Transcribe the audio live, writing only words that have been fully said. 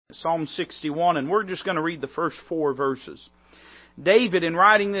Psalm 61, and we're just going to read the first 4 verses. David, in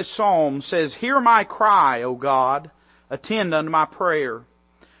writing this psalm, says, "Hear my cry, O God, attend unto my prayer.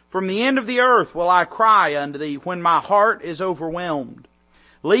 From the end of the earth will I cry unto Thee when my heart is overwhelmed.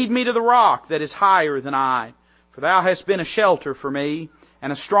 Lead me to the rock that is higher than I, for Thou hast been a shelter for me,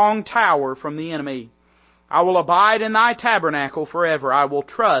 and a strong tower from the enemy. I will abide in Thy tabernacle forever. I will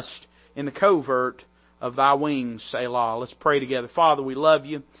trust in the covert of Thy wings." Selah. Let's pray together. Father, we love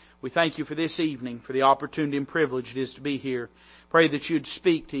You. We thank You for this evening, for the opportunity and privilege it is to be here. Pray that You'd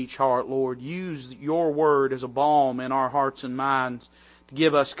speak to each heart, Lord. Use Your Word as a balm in our hearts and minds to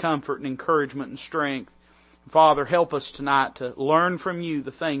give us comfort and encouragement and strength. Father, help us tonight to learn from You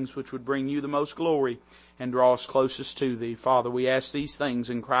the things which would bring You the most glory and draw us closest to Thee. Father, we ask these things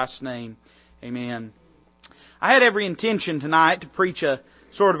in Christ's name. Amen. I had every intention tonight to preach a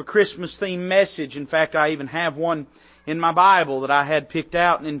sort of a Christmas-themed message. In fact, I even have one in my Bible that I had picked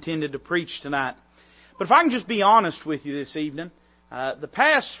out and intended to preach tonight. But if I can just be honest with you this evening, the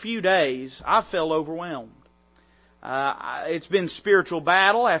past few days I felt overwhelmed. It's been spiritual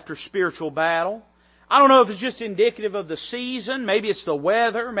battle after spiritual battle. I don't know if it's just indicative of the season, maybe it's the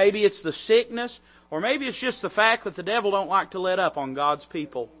weather, maybe it's the sickness, or maybe it's just the fact that the devil don't like to let up on God's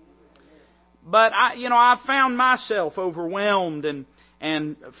people. But I found myself overwhelmed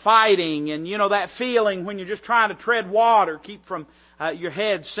and fighting, and that feeling when you're just trying to tread water, keep from your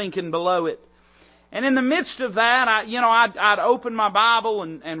head sinking below it. And in the midst of that, I'd open my Bible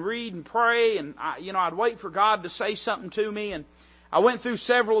and read and pray, and I'd wait for God to say something to me. And I went through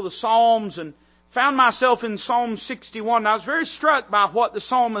several of the Psalms and found myself in Psalm 61. And I was very struck by what the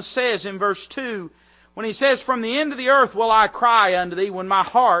psalmist says in verse 2 when he says, "From the end of the earth will I cry unto Thee when my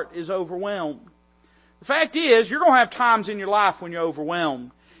heart is overwhelmed." The fact is, you're going to have times in your life when you're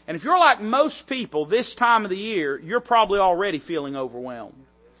overwhelmed. And if you're like most people this time of the year, you're probably already feeling overwhelmed.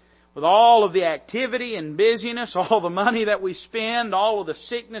 With all of the activity and busyness, all the money that we spend, all of the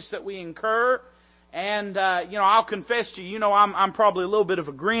sickness that we incur. And, I'll confess to you, I'm probably a little bit of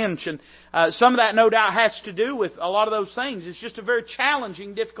a Grinch. And some of that no doubt has to do with a lot of those things. It's just a very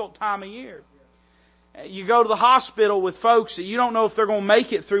challenging, difficult time of year. You go to the hospital with folks that you don't know if they're going to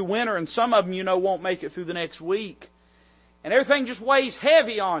make it through winter, and some of them won't make it through the next week. And everything just weighs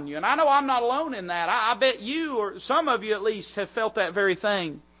heavy on you. And I know I'm not alone in that. I bet you, or some of you at least, have felt that very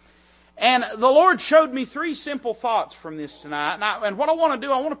thing. And the Lord showed me 3 simple thoughts from this tonight. And what I want to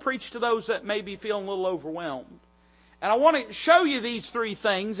do, I want to preach to those that may be feeling a little overwhelmed. And I want to show you these 3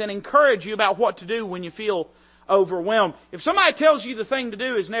 things and encourage you about what to do when you feel overwhelmed. If somebody tells you the thing to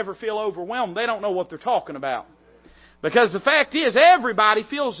do is never feel overwhelmed, they don't know what they're talking about. Because the fact is, everybody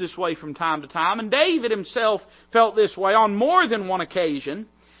feels this way from time to time. And David himself felt this way on more than one occasion.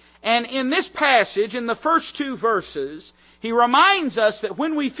 And in this passage, in the first 2 verses, he reminds us that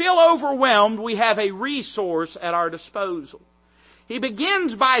when we feel overwhelmed, we have a resource at our disposal. He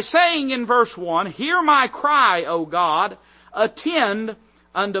begins by saying in verse 1, "Hear my cry, O God, attend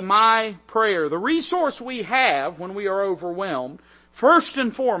unto my prayer." The resource we have when we are overwhelmed, first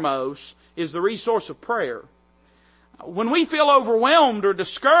and foremost, is the resource of prayer. When we feel overwhelmed or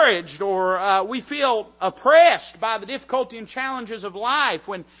discouraged or we feel oppressed by the difficulty and challenges of life,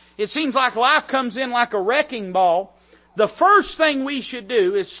 when it seems like life comes in like a wrecking ball, the first thing we should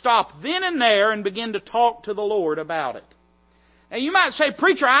do is stop then and there and begin to talk to the Lord about it. Now you might say,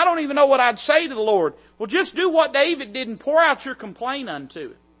 "Preacher, I don't even know what I'd say to the Lord." Well, just do what David did and pour out your complaint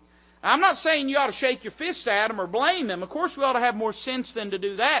unto Him. I'm not saying you ought to shake your fist at Him or blame Him. Of course we ought to have more sense than to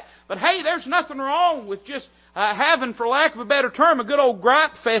do that. But hey, there's nothing wrong with just having, for lack of a better term, a good old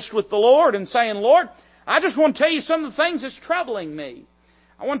gripe fest with the Lord and saying, "Lord, I just want to tell You some of the things that's troubling me.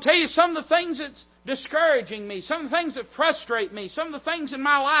 I want to tell You some of the things that's discouraging me, some of the things that frustrate me, some of the things in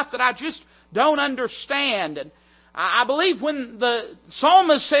my life that I just don't understand." And I believe when the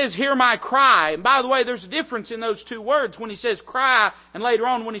psalmist says, "Hear my cry," and by the way, there's a difference in those 2 words when he says cry and later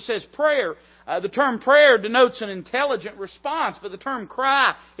on when he says prayer. The term prayer denotes an intelligent response, but the term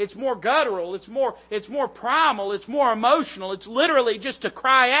cry, it's more guttural, it's more primal, it's more emotional. It's literally just to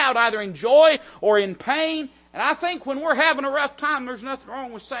cry out either in joy or in pain. And I think when we're having a rough time, there's nothing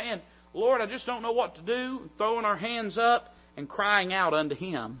wrong with saying, "Lord, I just don't know what to do," throwing our hands up and crying out unto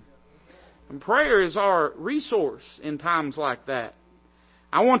Him. And prayer is our resource in times like that.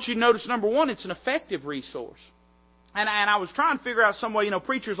 I want you to notice, number 1, it's an effective resource. And I was trying to figure out some way,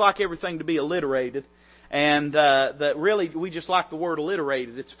 preachers like everything to be alliterated. And that really, we just like the word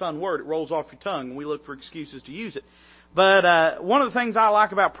alliterated. It's a fun word. It rolls off your tongue, and we look for excuses to use it. But one of the things I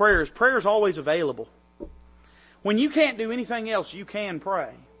like about prayer is always available. When you can't do anything else, you can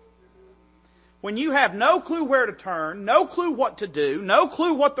pray. when you have no clue where to turn, no clue what to do, no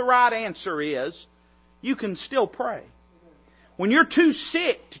clue what the right answer is, you can still pray. When you're too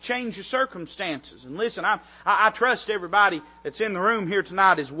sick to change your circumstances. And listen, I trust everybody that's in the room here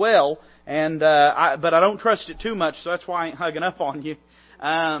tonight as well. But I don't trust it too much, so that's why I ain't hugging up on you.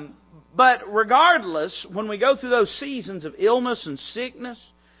 But regardless, when we go through those seasons of illness and sickness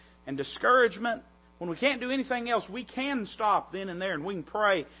and discouragement, when we can't do anything else, we can stop then and there and we can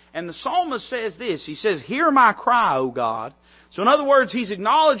pray. And the psalmist says this. He says, "Hear my cry, O God." So in other words, he's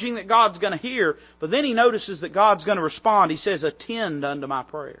acknowledging that God's going to hear, but then he notices that God's going to respond. He says, "Attend unto my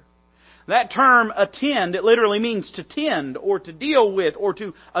prayer." That term, attend, it literally means to tend or to deal with or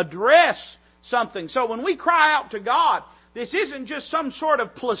to address something. So when we cry out to God, this isn't just some sort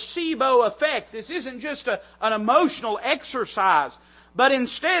of placebo effect. This isn't just an emotional exercise. But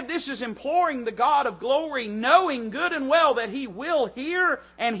instead, this is imploring the God of glory, knowing good and well that He will hear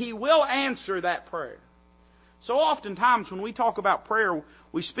and He will answer that prayer. So oftentimes when we talk about prayer,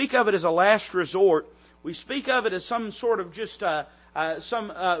 we speak of it as a last resort. We speak of it as some sort of just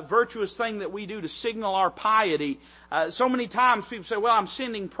some virtuous thing that we do to signal our piety. So many times people say, "Well, I'm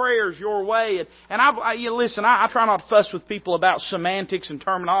sending prayers your way." And listen, I try not to fuss with people about semantics and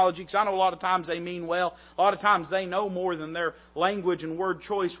terminology, because I know a lot of times they mean well. A lot of times they know more than their language and word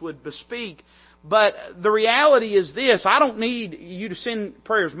choice would bespeak. But the reality is this: I don't need you to send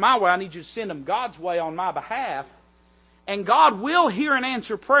prayers my way. I need you to send them God's way on my behalf. And God will hear and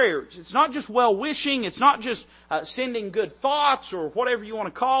answer prayers. It's not just well-wishing. It's not just sending good thoughts or whatever you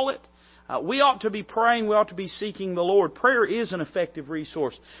want to call it. We ought to be praying. We ought to be seeking the Lord. Prayer is an effective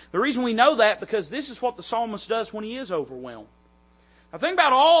resource. The reason we know that, because this is what the psalmist does when he is overwhelmed. Now think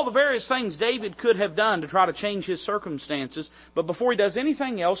about all the various things David could have done to try to change his circumstances. But before he does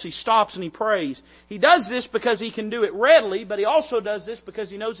anything else, he stops and he prays. He does this because he can do it readily, but he also does this because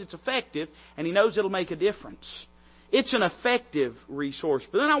he knows it's effective and he knows it'll make a difference. It's an effective resource.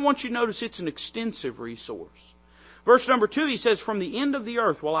 But then I want you to notice it's an extensive resource. Verse number 2, he says, "From the end of the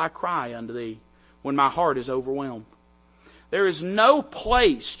earth will I cry unto Thee when my heart is overwhelmed." There is no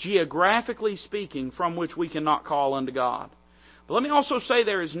place, geographically speaking, from which we cannot call unto God. But let me also say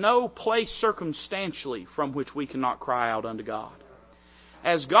there is no place circumstantially from which we cannot cry out unto God.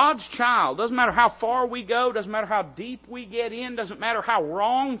 As God's child, doesn't matter how far we go, doesn't matter how deep we get in, doesn't matter how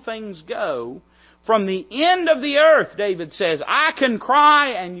wrong things go, from the end of the earth, David says, I can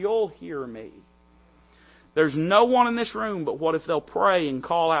cry and you'll hear me. There's no one in this room, but what if they'll pray and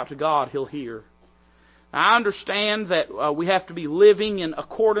call out to God, He'll hear. Now, I understand that we have to be living in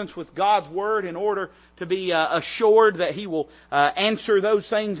accordance with God's Word in order to be assured that He will answer those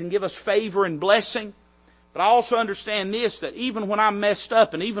things and give us favor and blessing. But I also understand this, that even when I'm messed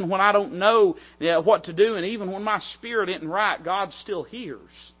up and even when I don't know what to do and even when my spirit isn't right, God still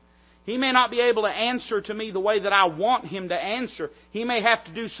hears. He may not be able to answer to me the way that I want Him to answer. He may have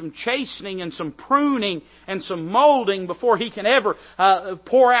to do some chastening and some pruning and some molding before He can ever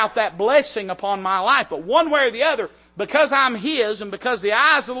pour out that blessing upon my life. But one way or the other, because I'm His and because the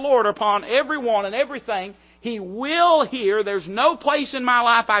eyes of the Lord are upon everyone and everything, He will hear. There's no place in my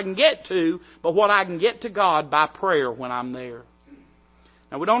life I can get to but what I can get to God by prayer when I'm there.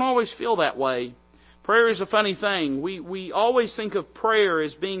 Now, we don't always feel that way. Prayer is a funny thing. We always think of prayer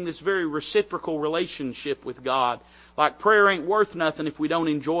as being this very reciprocal relationship with God. Like prayer ain't worth nothing if we don't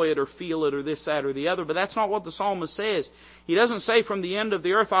enjoy it or feel it or this, that, or the other. But that's not what the psalmist says. He doesn't say, "From the end of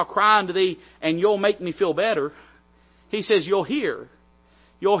the earth I'll cry unto Thee and you'll make me feel better." He says, you'll hear.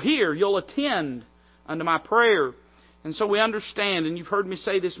 You'll hear. You'll attend unto my prayer. And so we understand, and you've heard me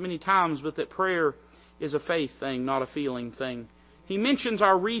say this many times, but that prayer is a faith thing, not a feeling thing. He mentions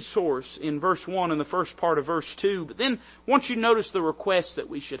our resource in verse 1 and the first part of verse 2. But then I want you to notice the request that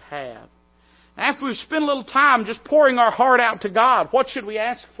we should have. After we've spent a little time just pouring our heart out to God, what should we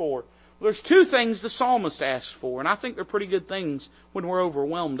ask for? Well, there's two things the psalmist asks for, and I think they're pretty good things when we're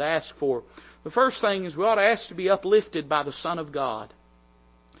overwhelmed to ask for. The first thing is we ought to ask to be uplifted by the Son of God.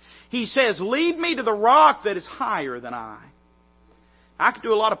 He says, "Lead me to the rock that is higher than I." I could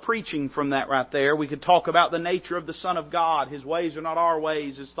do a lot of preaching from that right there. We could talk about the nature of the Son of God. His ways are not our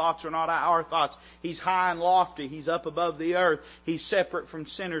ways. His thoughts are not our thoughts. He's high and lofty. He's up above the earth. He's separate from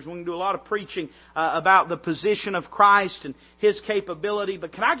sinners. We can do a lot of preaching about the position of Christ and His capability.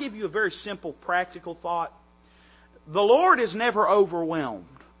 But can I give you a very simple, practical thought? The Lord is never overwhelmed.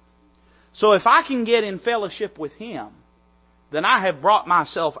 So if I can get in fellowship with Him, then I have brought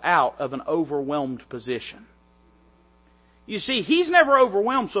myself out of an overwhelmed position. You see, He's never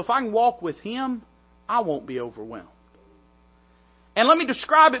overwhelmed, so if I can walk with Him, I won't be overwhelmed. And let me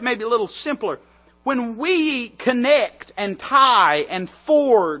describe it maybe a little simpler. When we connect and tie and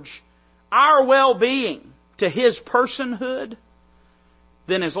forge our well-being to His personhood,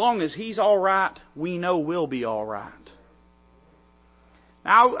 then as long as He's all right, we know we'll be all right.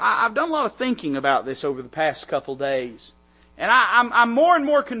 Now, I've done a lot of thinking about this over the past couple days. And I'm more and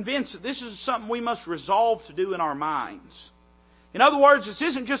more convinced that this is something we must resolve to do in our minds. In other words, this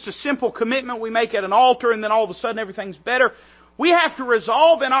isn't just a simple commitment we make at an altar and then all of a sudden everything's better. We have to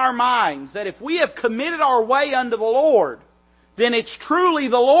resolve in our minds that if we have committed our way unto the Lord, then it's truly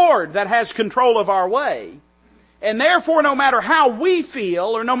the Lord that has control of our way. And therefore, no matter how we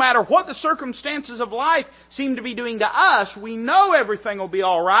feel, or no matter what the circumstances of life seem to be doing to us, we know everything will be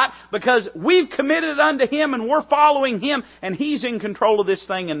all right because we've committed unto Him and we're following Him and He's in control of this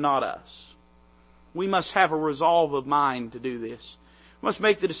thing and not us. We must have a resolve of mind to do this. We must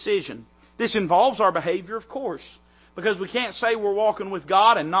make the decision. This involves our behavior, of course, because we can't say we're walking with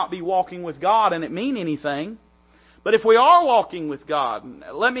God and not be walking with God and it mean anything. But if we are walking with God,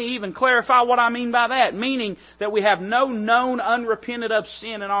 let me even clarify what I mean by that. Meaning that we have no known unrepented of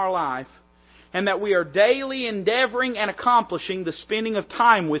sin in our life. And that we are daily endeavoring and accomplishing the spending of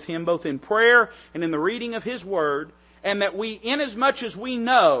time with Him, both in prayer and in the reading of His Word. And that we, inasmuch as we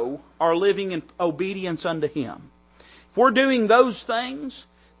know, are living in obedience unto Him. If we're doing those things,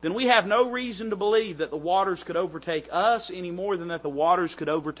 then we have no reason to believe that the waters could overtake us any more than that the waters could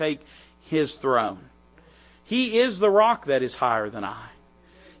overtake His throne. He is the rock that is higher than I.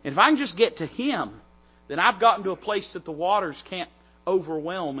 And if I can just get to Him, then I've gotten to a place that the waters can't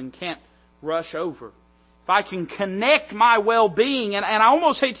overwhelm and can't rush over. If I can connect my well-being, and I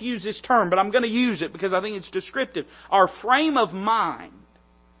almost hate to use this term, but I'm going to use it because I think it's descriptive, our frame of mind,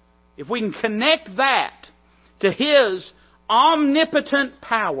 if we can connect that to His omnipotent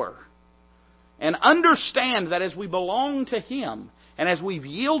power and understand that as we belong to Him and as we've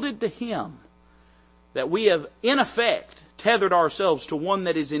yielded to Him, that we have, in effect, tethered ourselves to one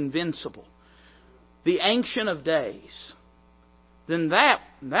that is invincible, the Ancient of Days, then that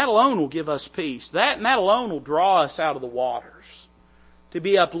alone will give us peace. That alone will draw us out of the waters, to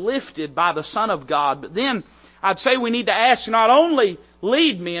be uplifted by the Son of God. But then, I'd say we need to ask not only,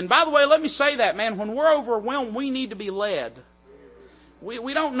 lead me, and by the way, let me say that, man, when we're overwhelmed, we need to be led.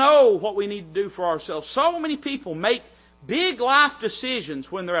 We don't know what we need to do for ourselves. So many people make big life decisions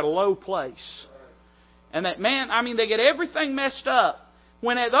when they're at a low place. And that, they get everything messed up.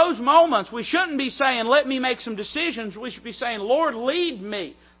 When at those moments, we shouldn't be saying, let me make some decisions. We should be saying, Lord, lead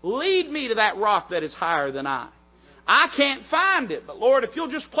me. Lead me to that rock that is higher than I. I can't find it. But Lord, if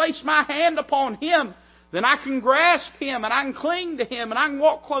you'll just place my hand upon Him, then I can grasp Him and I can cling to Him and I can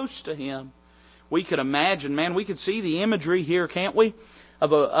walk close to Him. We could imagine, we could see the imagery here, can't we?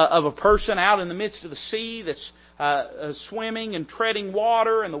 Of a person out in the midst of the sea that's swimming and treading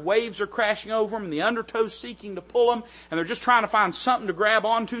water, and the waves are crashing over them, and the undertow's seeking to pull them, and they're just trying to find something to grab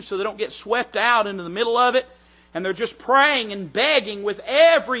onto so they don't get swept out into the middle of it. And they're just praying and begging with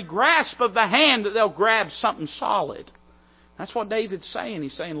every grasp of the hand that they'll grab something solid. That's what David's saying.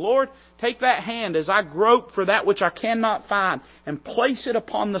 He's saying, Lord, take that hand as I grope for that which I cannot find and place it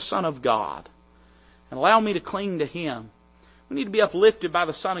upon the Son of God. And allow me to cling to Him. We need to be uplifted by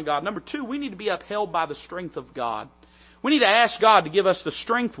the Son of God. Number 2, we need to be upheld by the strength of God. We need to ask God to give us the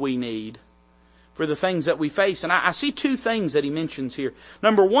strength we need for the things that we face. And I see 2 things that He mentions here.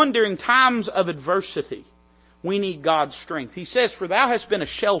 Number 1, during times of adversity, we need God's strength. He says, for Thou hast been a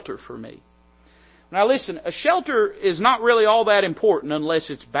shelter for me. Now listen, a shelter is not really all that important unless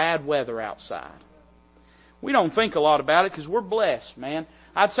it's bad weather outside. We don't think a lot about it because we're blessed, man.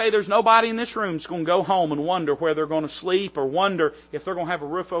 I'd say there's nobody in this room that's going to go home and wonder where they're going to sleep or wonder if they're going to have a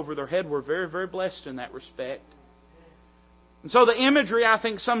roof over their head. We're very, very blessed in that respect. And so the imagery, I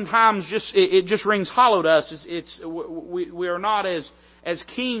think, sometimes just rings hollow to us. We are not as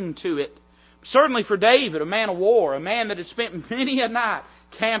keen to it. Certainly for David, a man of war, a man that had spent many a night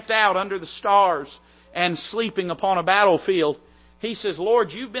camped out under the stars and sleeping upon a battlefield, he says,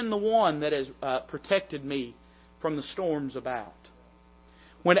 Lord, You've been the one that has protected me from the storms about.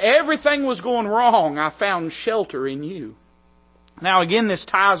 When everything was going wrong, I found shelter in You. Now again, this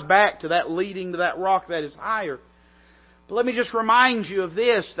ties back to that leading to that rock that is higher. But let me just remind you of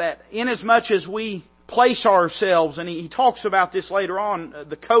this, that inasmuch as we place ourselves, and he talks about this later on,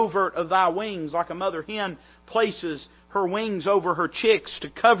 the covert of Thy wings, like a mother hen places her wings over her chicks to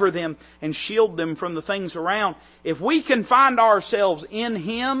cover them and shield them from the things around. If we can find ourselves in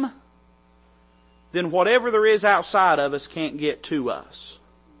Him, then whatever there is outside of us can't get to us.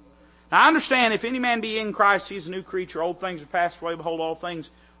 Now I understand, if any man be in Christ, he's a new creature. Old things are passed away, behold, all things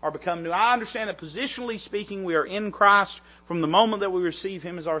are become new. I understand that positionally speaking, we are in Christ from the moment that we receive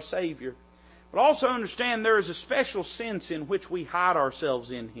Him as our Savior. But also understand there is a special sense in which we hide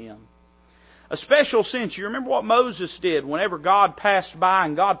ourselves in Him. a special sense. You remember what Moses did whenever God passed by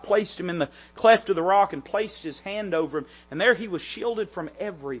and God placed him in the cleft of the rock and placed His hand over him. And there he was shielded from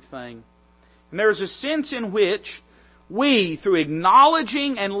everything. And there's a sense in which we, through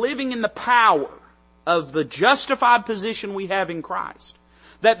acknowledging and living in the power of the justified position we have in Christ,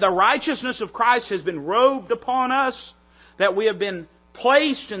 that the righteousness of Christ has been robed upon us, that we have been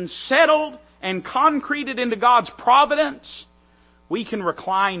placed and settled and concreted into God's providence, we can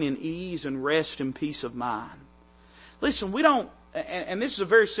recline in ease and rest in peace of mind. Listen, we don't, and this is a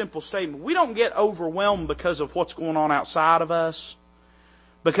very simple statement, we don't get overwhelmed because of what's going on outside of us.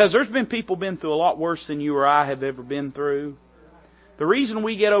 Because there's been people been through a lot worse than you or I have ever been through. The reason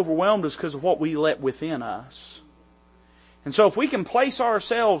we get overwhelmed is because of what we let within us. And so if we can place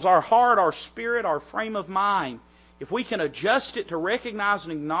ourselves, our heart, our spirit, our frame of mind, if we can adjust it to recognize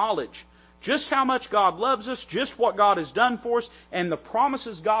and acknowledge just how much God loves us, just what God has done for us, and the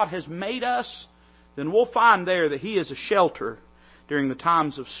promises God has made us, then we'll find there that He is a shelter during the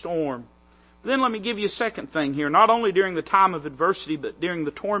times of storm. But then let me give you a second thing here. Not only during the time of adversity, but during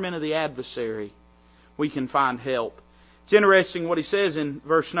the torment of the adversary, we can find help. It's interesting what he says in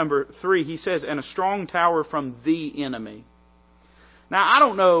verse number 3. He says, and a strong tower from the enemy. Now, I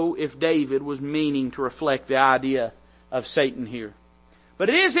don't know if David was meaning to reflect the idea of Satan here. But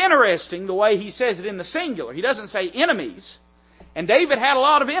it is interesting the way he says it in the singular. He doesn't say enemies. And David had a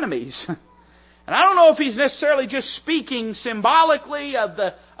lot of enemies. And I don't know if he's necessarily just speaking symbolically of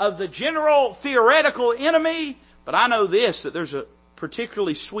the general theoretical enemy. But I know this, that there's a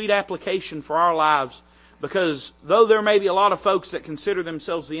particularly sweet application for our lives. Because though there may be a lot of folks that consider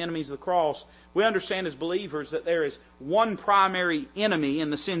themselves the enemies of the cross, we understand as believers that there is one primary enemy in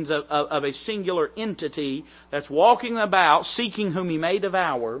the sense of a singular entity that's walking about seeking whom he may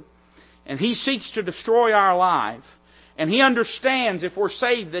devour. And he seeks to destroy our life. And he understands if we're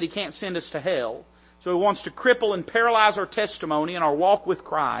saved that he can't send us to hell. So he wants to cripple and paralyze our testimony and our walk with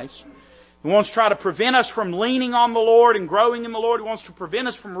Christ. He wants to try to prevent us from leaning on the Lord and growing in the Lord. He wants to prevent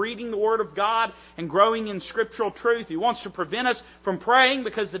us from reading the Word of God and growing in scriptural truth. He wants to prevent us from praying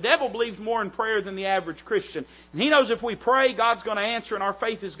because the devil believes more in prayer than the average Christian. And he knows if we pray, God's going to answer and our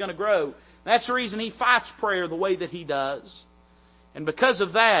faith is going to grow. That's the reason he fights prayer the way that he does. And because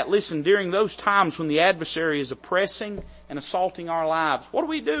of that, listen, during those times when the adversary is oppressing and assaulting our lives, what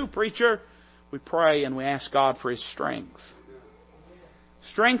do, preacher? We pray and we ask God for His strength.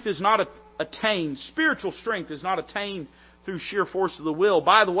 Strength is not attained. Spiritual strength is not attained through sheer force of the will.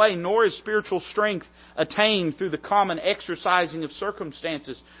 By the way, nor is spiritual strength attained through the common exercising of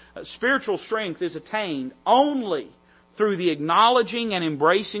circumstances. Spiritual strength is attained only through the acknowledging and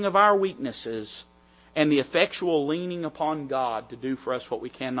embracing of our weaknesses and the effectual leaning upon God to do for us what we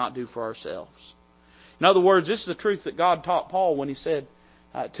cannot do for ourselves. In other words, this is the truth that God taught Paul when He said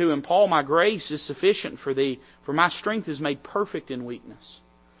to him, Paul, my grace is sufficient for thee, for my strength is made perfect in weakness.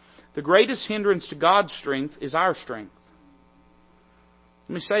 The greatest hindrance to God's strength is our strength.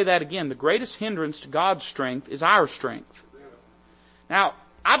 Let me say that again. The greatest hindrance to God's strength is our strength. Now,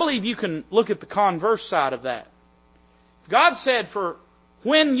 I believe you can look at the converse side of that. If God said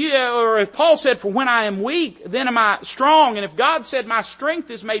if Paul said, for when I am weak, then am I strong. And if God said, my strength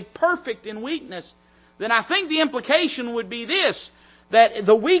is made perfect in weakness, then I think the implication would be this, that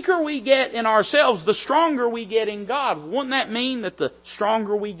the weaker we get in ourselves, the stronger we get in God. Wouldn't that mean that the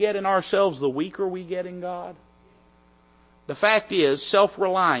stronger we get in ourselves, the weaker we get in God? The fact is,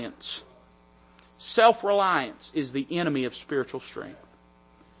 self-reliance is the enemy of spiritual strength.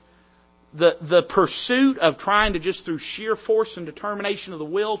 The pursuit of trying to just through sheer force and determination of the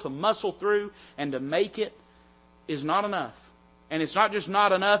will to muscle through and to make it is not enough. And it's not just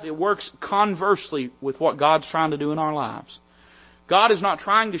not enough, it works conversely with what God's trying to do in our lives. God is not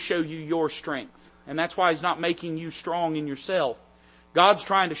trying to show you your strength. And that's why He's not making you strong in yourself. God's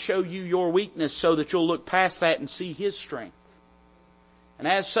trying to show you your weakness so that you'll look past that and see His strength. And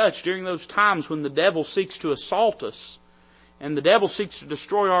as such, during those times when the devil seeks to assault us and the devil seeks to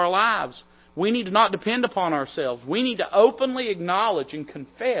destroy our lives, we need to not depend upon ourselves. We need to openly acknowledge and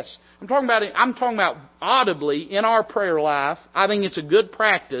confess. I'm talking about audibly in our prayer life. I think it's a good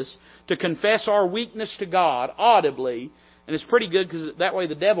practice to confess our weakness to God audibly. And it's pretty good because that way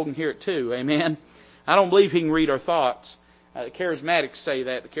the devil can hear it too. Amen. I don't believe he can read our thoughts. The charismatics say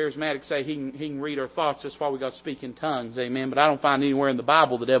that. The charismatics say he can read our thoughts. That's why we got to speak in tongues. Amen. But I don't find anywhere in the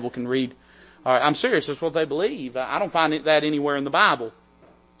Bible the devil can read. All right, I'm serious. That's what they believe. I don't find that anywhere in the Bible.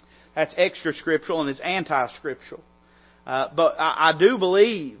 That's extra scriptural and it's anti-scriptural. But I do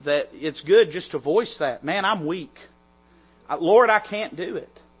believe that it's good just to voice that. Man, I'm weak. Lord, I can't do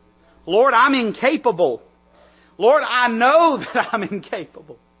it. Lord, I'm incapable. Lord, I know that I'm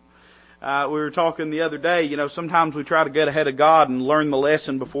incapable. We were talking the other day, sometimes we try to get ahead of God and learn the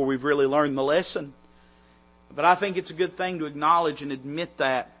lesson before we've really learned the lesson. But I think it's a good thing to acknowledge and admit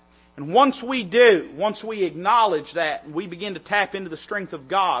that. And once we acknowledge that, we begin to tap into the strength of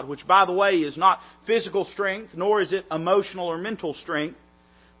God, which, by the way, is not physical strength, nor is it emotional or mental strength,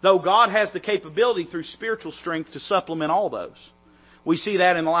 though God has the capability through spiritual strength to supplement all those. We see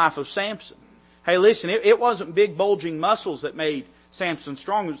that in the life of Samson. Hey, listen, it wasn't big bulging muscles that made Samson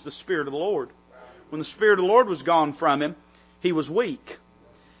strong, it was the Spirit of the Lord. When the Spirit of the Lord was gone from him, he was weak.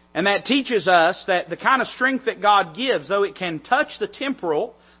 And that teaches us that the kind of strength that God gives, though it can touch the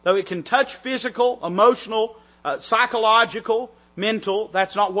temporal, though it can touch physical, emotional, psychological, mental,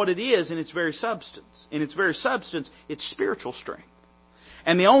 that's not what it is in its very substance. In its very substance, it's spiritual strength.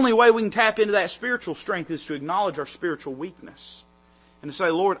 And the only way we can tap into that spiritual strength is to acknowledge our spiritual weakness. And to say,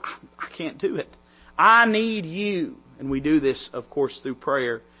 Lord, I can't do it. I need You. And we do this, of course, through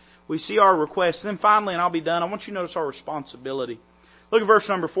prayer. We see our requests. And then finally, and I'll be done, I want you to notice our responsibility. Look at verse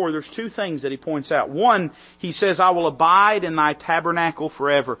number 4. There's two things that he points out. One, he says, I will abide in Thy tabernacle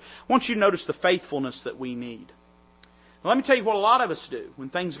forever. I want you to notice the faithfulness that we need. Now, let me tell you what a lot of us do. When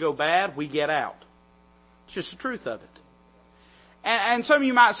things go bad, we get out. It's just the truth of it. And some of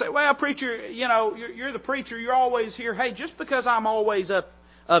you might say, well, preacher, you're the preacher. You're always here. Hey, just because I'm always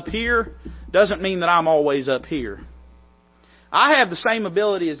up here doesn't mean that I'm always up here. I have the same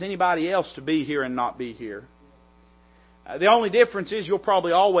ability as anybody else to be here and not be here. The only difference is you'll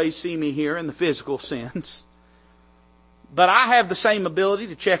probably always see me here in the physical sense. But I have the same ability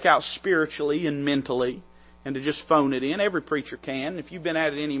to check out spiritually and mentally and to just phone it in. Every preacher can. If you've been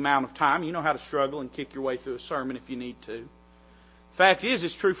at it any amount of time, you know how to struggle and kick your way through a sermon if you need to. Fact is,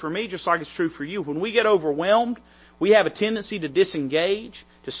 it's true for me just like it's true for you. When we get overwhelmed, we have a tendency to disengage,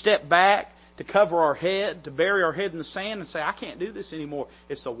 to step back, to cover our head, to bury our head in the sand and say, I can't do this anymore.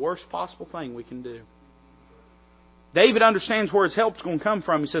 It's the worst possible thing we can do. David understands where his help's going to come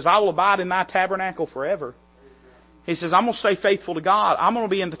from. He says, I will abide in Thy tabernacle forever. He says, I'm going to stay faithful to God. I'm going to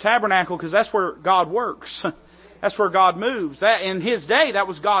be in the tabernacle because that's where God works. That's where God moves. That in his day, that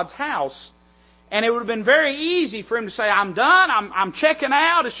was God's house. And it would have been very easy for him to say, I'm done, I'm checking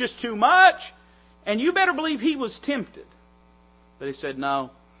out, it's just too much. And you better believe he was tempted. But he said,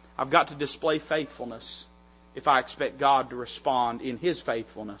 no, I've got to display faithfulness if I expect God to respond in His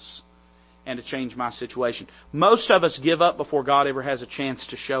faithfulness and to change my situation. Most of us give up before God ever has a chance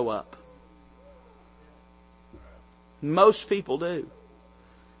to show up. Most people do.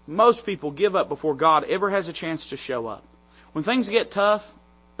 Most people give up before God ever has a chance to show up. When things get tough,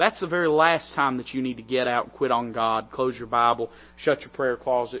 that's the very last time that you need to get out and quit on God, close your Bible, shut your prayer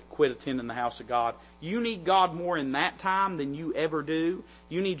closet, quit attending the house of God. You need God more in that time than you ever do.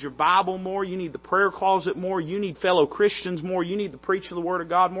 You need your Bible more. You need the prayer closet more. You need fellow Christians more. You need the preaching of the Word of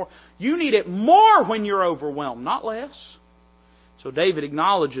God more. You need it more when you're overwhelmed, not less. So David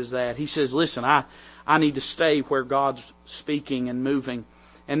acknowledges that. He says, listen, I need to stay where God's speaking and moving.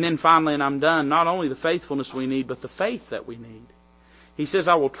 And then finally, and I'm done, not only the faithfulness we need, but the faith that we need. He says,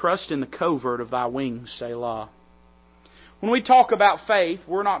 I will trust in the covert of Thy wings, Selah. When we talk about faith,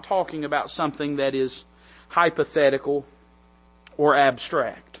 we're not talking about something that is hypothetical or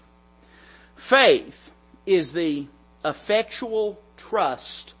abstract. Faith is the effectual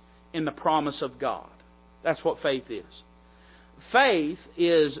trust in the promise of God. That's what faith is. Faith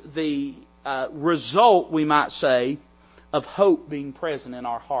is the result, we might say, of hope being present in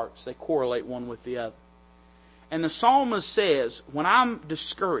our hearts. They correlate one with the other. And the psalmist says, when I'm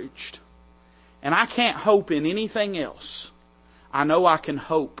discouraged and I can't hope in anything else, I know I can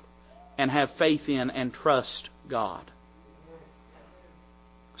hope and have faith in and trust God.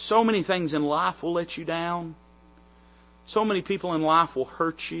 So many things in life will let you down. So many people in life will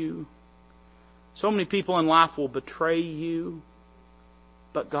hurt you. So many people in life will betray you.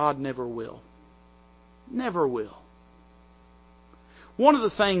 But God never will. Never will. One of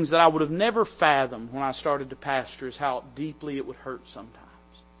the things that I would have never fathomed when I started to pastor is how deeply it would hurt sometimes.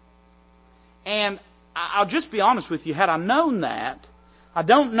 And I'll just be honest with you, had I known that, I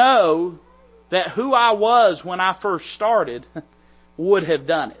don't know that who I was when I first started would have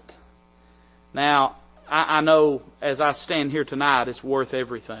done it. Now, I know as I stand here tonight, it's worth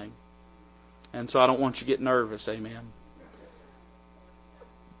everything. And so I don't want you to get nervous, amen.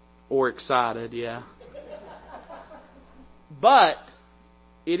 Or excited, yeah. But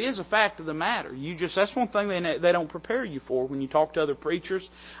it is a fact of the matter. That's one thing they don't prepare you for when you talk to other preachers.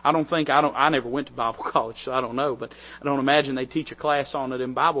 I never went to Bible college, so I don't know, but I don't imagine they teach a class on it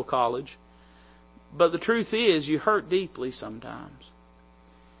in Bible college. But the truth is, you hurt deeply sometimes.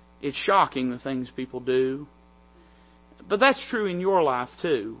 It's shocking the things people do. But that's true in your life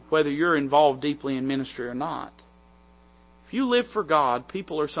too, whether you're involved deeply in ministry or not. If you live for God,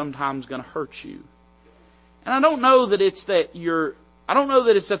 people are sometimes going to hurt you. And I don't know that it's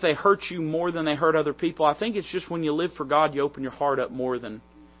that they hurt you more than they hurt other people. I think it's just when you live for God, you open your heart up more than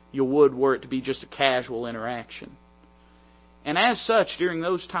you would were it to be just a casual interaction. And as such, during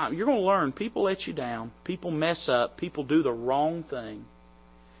those times, you're going to learn people let you down, people mess up, people do the wrong thing.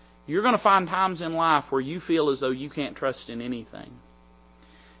 You're going to find times in life where you feel as though you can't trust in anything,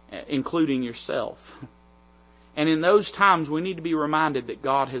 including yourself. And in those times, we need to be reminded that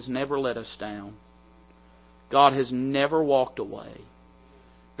God has never let us down. God has never walked away.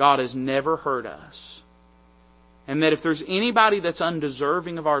 God has never hurt us. And that if there's anybody that's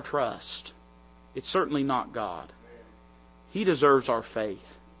undeserving of our trust, it's certainly not God. He deserves our faith.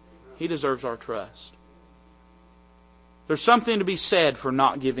 He deserves our trust. There's something to be said for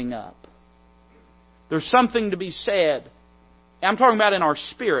not giving up. There's something to be said. I'm talking about in our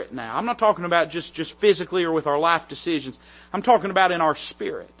spirit now. I'm not talking about just physically or with our life decisions. I'm talking about in our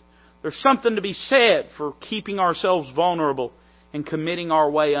spirit. There's something to be said for keeping ourselves vulnerable and committing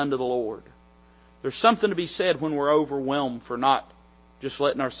our way unto the Lord. There's something to be said when we're overwhelmed for not just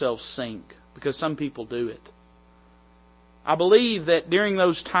letting ourselves sink, because some people do it. I believe that during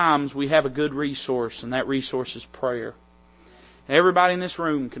those times we have a good resource, and that resource is prayer. And everybody in this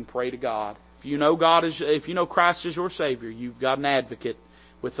room can pray to God. If you know Christ is your Savior, you've got an advocate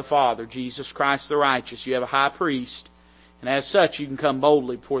with the Father, Jesus Christ the righteous. You have a high priest, and as such you can come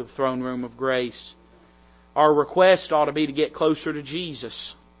boldly before the throne room of grace. Our request ought to be to get closer to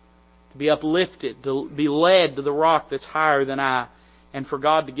Jesus, to be uplifted, to be led to the rock that's higher than I, and for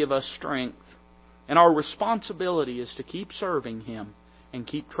God to give us strength. And our responsibility is to keep serving Him and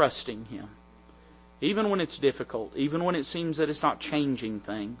keep trusting Him. Even when it's difficult, even when it seems that it's not changing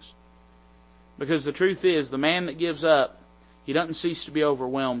things. Because the truth is, the man that gives up, he doesn't cease to be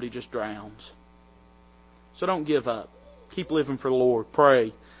overwhelmed, he just drowns. So don't give up. Keep living for the Lord.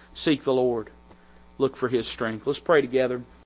 Pray. Seek the Lord. Look for His strength. Let's pray together.